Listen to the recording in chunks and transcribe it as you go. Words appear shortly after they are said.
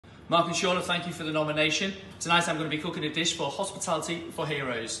Mark and Shauna, thank you for the nomination. Tonight I'm going to be cooking a dish for Hospitality for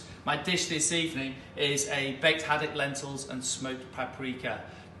Heroes. My dish this evening is a baked haddock, lentils and smoked paprika.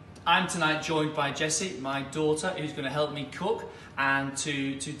 I'm tonight joined by Jessie, my daughter, who's going to help me cook, and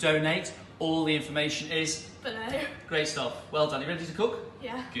to donate. All the information is below. Great stuff. Well done. You ready to cook?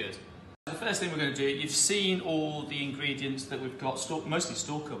 Yeah. Good. The first thing we're going to do, you've seen all the ingredients that we've got, mostly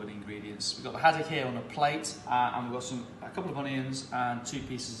store-covered ingredients. We've got the haddock here on a plate, and we've got a couple of onions and 2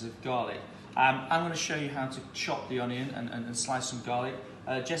 pieces of garlic. I'm going to show you how to chop the onion and slice some garlic.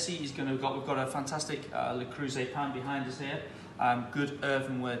 Jessie is we've got a fantastic Le Creuset pan behind us here, good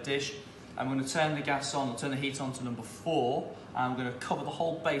earthenware dish. I'm going to turn the gas on, or turn the heat on to number 4, and I'm going to cover the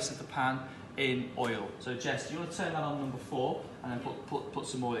whole base of the pan in oil. So Jess, do you want to turn that on number 4, and then put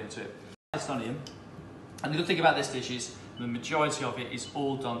some oil into it? Sliced onion. And the good thing about this dish is the majority of it is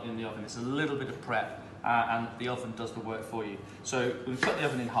all done in the oven. It's a little bit of prep, and the oven does the work for you. So we cut the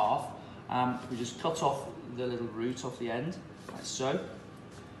oven in half. We just cut off the little root off the end, like so,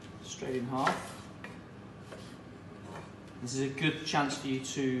 straight in half. This is a good chance for you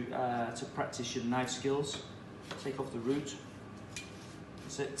to practice your knife skills. Take off the root.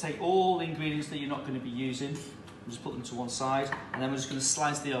 So take all the ingredients that you're not going to be using, and just put them to one side, and then we're just going to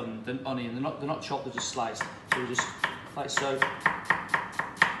slice the onion. They're not chopped, they're just sliced. So we just like so.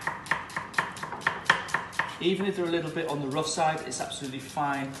 Even if they're a little bit on the rough side, it's absolutely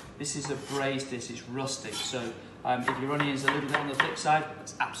fine. This is a braised dish, it's rustic. So if your onion is a little bit on the thick side,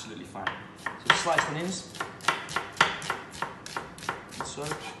 that's absolutely fine. So sliced onions. So.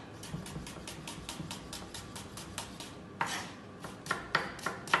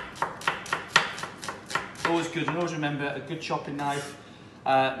 Always good, and always remember a good chopping knife,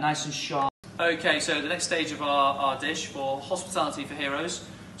 nice and sharp. Okay, so the next stage of our dish for Hospitality for Heroes.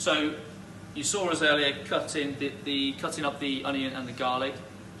 So you saw us earlier cutting up the onion and the garlic.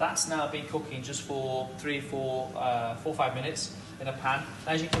 That's now been cooking just for 4-5 minutes in a pan.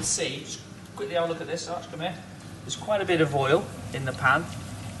 As you can see, just quickly have a look at this. Arch, come here. There's quite a bit of oil in the pan,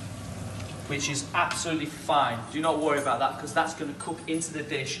 which is absolutely fine. Do not worry about that, because that's going to cook into the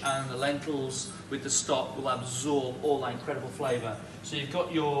dish, and the lentils with the stock will absorb all that incredible flavour. So you've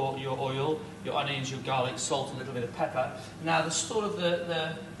got your oil, your onions, your garlic, salt, a little bit of pepper. Now the store of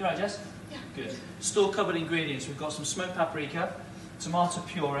you right, Jess? Yeah. Good. Store covered ingredients. We've got some smoked paprika, tomato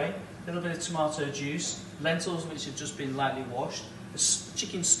puree, a little bit of tomato juice, lentils which have just been lightly washed, a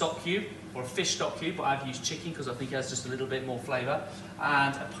chicken stock cube, or a fish stock cube, but I've used chicken because I think it has just a little bit more flavour,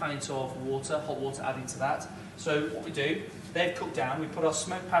 and a pint of water, hot water adding to that. So what we do, they've cooked down, we put our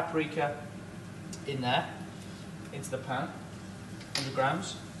smoked paprika in there, into the pan, 100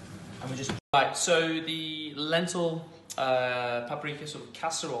 grams, and we just... Right, so the lentil paprika sort of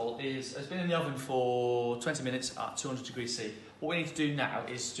casserole has been in the oven for 20 minutes at 200 degrees C. What we need to do now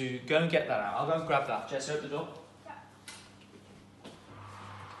is to go and get that out. I'll go and grab that. Jess, open the door. Yeah. There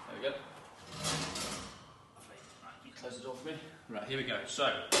we go. Right, you close the door for me. Right, here we go.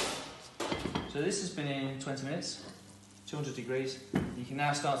 So this has been in 20 minutes, 200 degrees. You can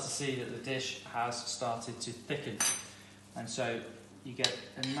now start to see that the dish has started to thicken. And so you get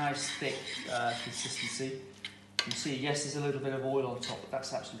a nice thick consistency. You can see, yes, there's a little bit of oil on top, but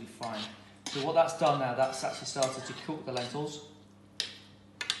that's absolutely fine. So what that's done now, that's actually started to cook the lentils.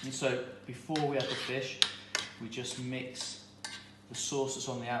 And so before we add the fish, we just mix the sauce that's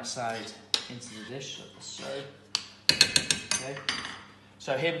on the outside into the dish, so. Okay.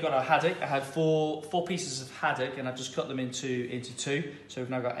 So here we've got our haddock. I had four pieces of haddock, and I've just cut them into 2. So we've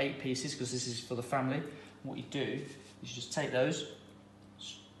now got 8 pieces, because this is for the family. And what you do is you just take those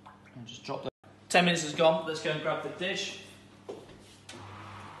and just drop them. 10 minutes has gone. Let's go and grab the dish.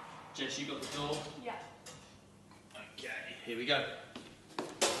 Jess, you got the door? Yeah. Okay, here we go.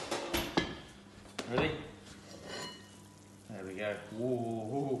 Ready? There we go.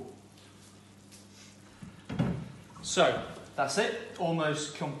 Whoa. So that's it,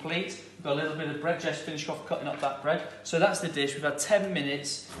 almost complete. We've got a little bit of bread. Jess finished off cutting up that bread. So that's the dish. We've had 10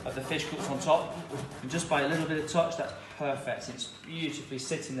 minutes of the fish cooked on top, and just by a little bit of touch, that's perfect. It's beautifully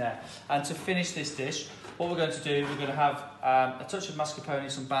sitting there. And to finish this dish, what we're going to do, we're going to have a touch of mascarpone,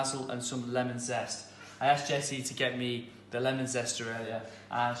 some basil, and some lemon zest. I asked Jessie to get me the lemon zester earlier,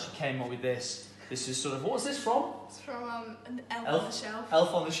 and she came up with this. This is sort of, what was this from? It's from an elf on the shelf.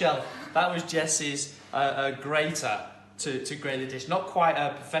 Elf on the shelf. That was Jessie's grater to grate the dish. Not quite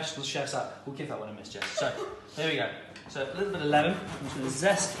a professional chef's art. We'll give that one a miss, Jess. So, there we go. So, a little bit of lemon. I'm just going to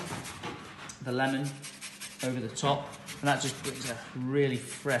zest the lemon over the top, and that just brings a really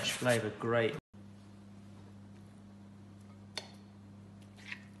fresh flavour. Great.